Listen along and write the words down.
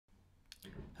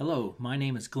Hello, my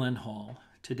name is Glenn Hall.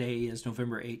 Today is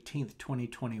November 18th,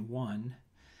 2021,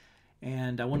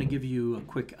 and I want to give you a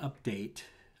quick update.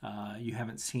 You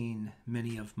haven't seen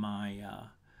many of my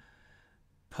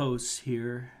posts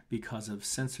here because of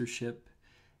censorship,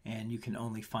 and you can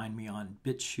only find me on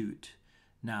BitChute.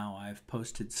 Now, I've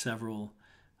posted several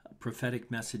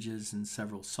prophetic messages and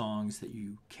several songs that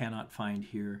you cannot find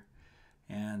here,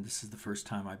 and this is the first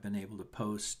time I've been able to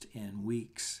post in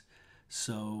weeks.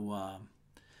 So,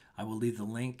 I will leave the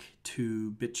link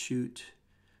to BitChute,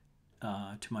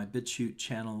 to my BitChute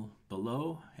channel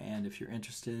below. And if you're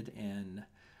interested in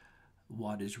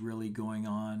what is really going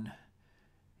on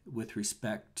with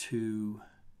respect to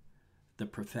the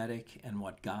prophetic and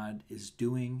what God is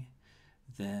doing,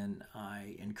 then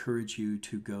I encourage you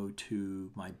to go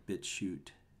to my BitChute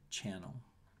channel.